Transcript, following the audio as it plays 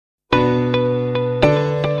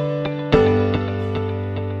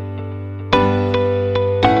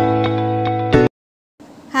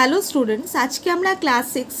Hello students, আজকে আমরা class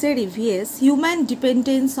 6 এর EVS human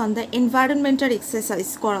dependence on the environmental exercise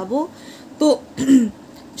করাবো। তো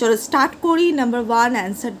চলো স্টার্ট করি। Number 1,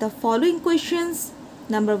 answer the following questions.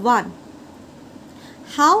 Number 1,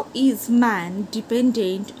 how is man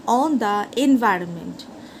dependent on the environment?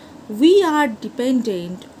 We are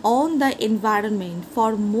dependent on the environment for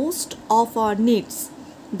most of our needs.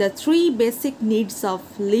 The three basic needs of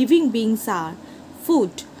living beings are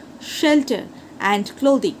food, shelter, and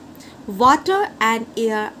clothing. Water and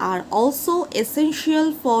air are also essential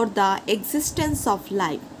for the existence of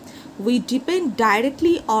life. We depend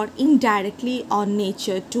directly or indirectly on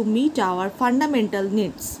nature to meet our fundamental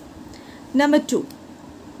needs. Number 2,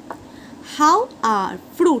 how are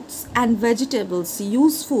fruits and vegetables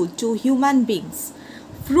useful to human beings?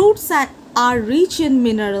 Fruits are rich in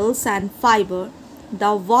minerals and fiber.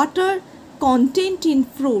 The water content in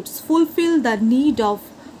fruits fulfill the need of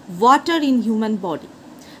water in human body.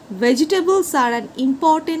 Vegetables are an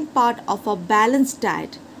important part of a balanced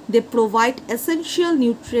diet. They provide essential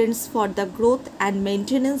nutrients for the growth and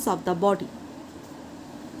maintenance of the body.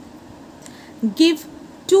 Give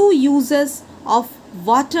two uses of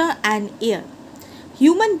water and air.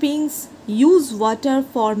 Human beings use water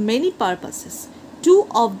for many purposes. Two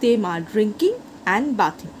of them are drinking and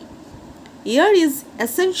bathing. Air is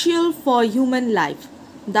essential for human life.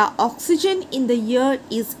 The oxygen in the air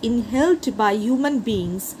is inhaled by human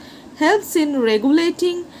beings, helps in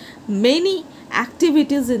regulating many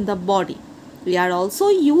activities in the body. They are also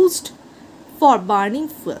used for burning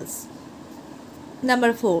fuels.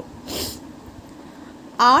 Number 4,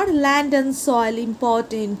 are land and soil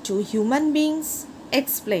important to human beings?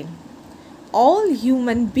 Explain. All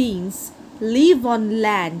human beings live on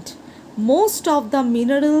land. Most of the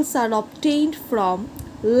minerals are obtained from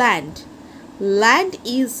land. Land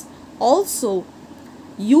is also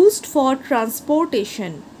used for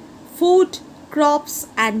transportation. Food, crops,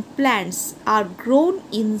 and plants are grown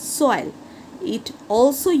in soil. It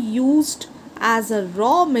also used as a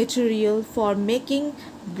raw material for making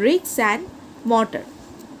bricks and mortar.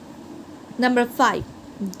 Number 5,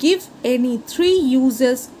 give any three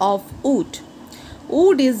uses of wood.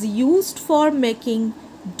 Wood is used for making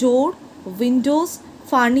door, windows,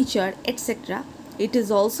 furniture, etc. It is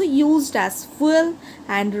also used as fuel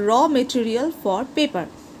and raw material for paper.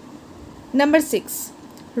 Number 6,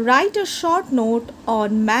 write a short note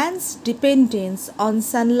on man's dependence on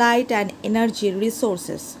sunlight and energy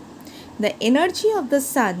resources. The energy of the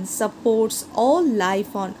sun supports all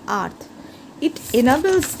life on earth. It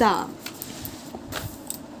enables the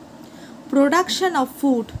production of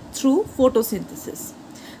food through photosynthesis.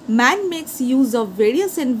 Man makes use of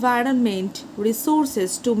various environment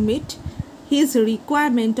resources to meet his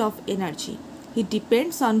requirement of energy. He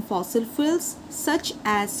depends on fossil fuels such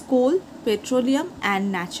as coal, petroleum,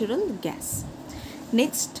 and natural gas.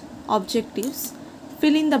 Next, objectives.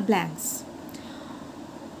 Fill in the blanks.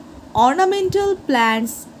 Ornamental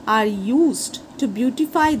plants are used to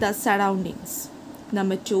beautify the surroundings.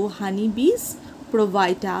 Number 2, honeybees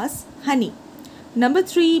provide us honey. Number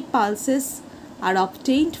 3, pulses are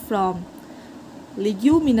obtained from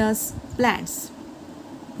leguminous plants.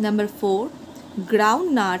 Number 4,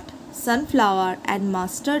 groundnut, sunflower, and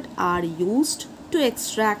mustard are used to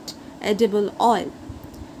extract edible oil.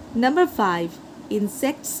 Number 5,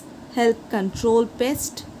 insects help control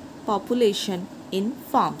pest population in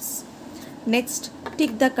farms. Next,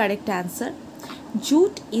 tick the correct answer.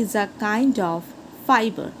 Jute is a kind of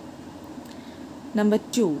fiber. Number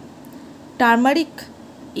 2, turmeric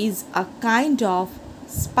is a kind of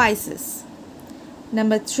spices.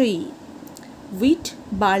 Number 3, wheat,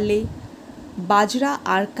 barley, bajra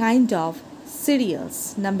are kind of cereals.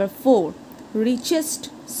 Number 4, richest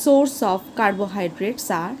source of carbohydrates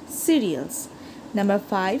are cereals. Number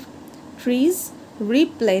 5, trees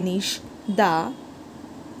replenish the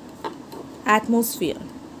atmosphere.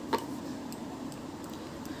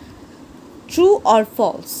 True or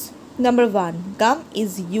false? Number 1, gum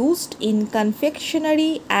is used in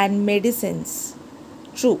confectionery and medicines.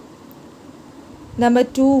 True. Number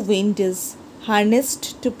 2, wind is harnessed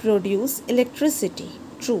to produce electricity.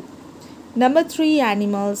 True. Number 3,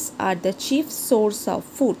 animals are the chief source of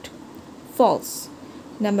food. False.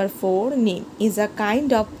 Number 4, neem is a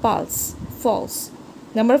kind of pulse. False.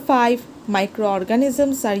 Number 5,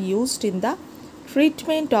 microorganisms are used in the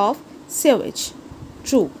treatment of sewage.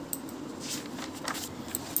 True.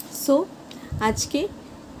 So, আজকে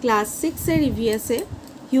class 6 এর EVS a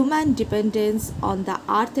human dependence on the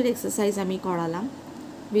আর্থের exercise আমি করালাম।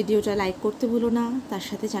 ভিডিওটা like করতে ভুলো না, তার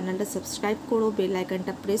সাথে চ্যানেলটা সাবস্ক্রাইব করো, বেল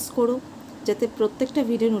আইকনটা প্রেস করো, যাতে প্রত্যেকটা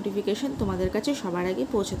ভিডিও নোটিফিকেশন তোমাদের কাছে সবার আগে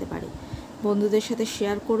পৌঁছাতে পারে। বন্ধুদের সাথে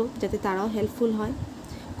শেয়ার করো যাতে তারাও হেল্পফুল হয়।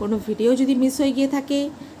 কোনো ভিডিও যদি মিস হয়ে গিয়ে থাকে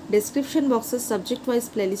ডেসক্রিপশন বক্সে সাবজেক্ট ওয়াইজ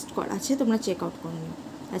প্লেলিস্ট করা আছে, তোমরা চেক আউট করে নিও।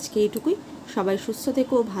 আজকে এইটুকুই। সবাই সুস্থ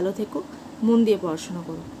থেকো, ভালো থেকো, মন দিয়ে পড়াশোনা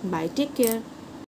করো। By, take care.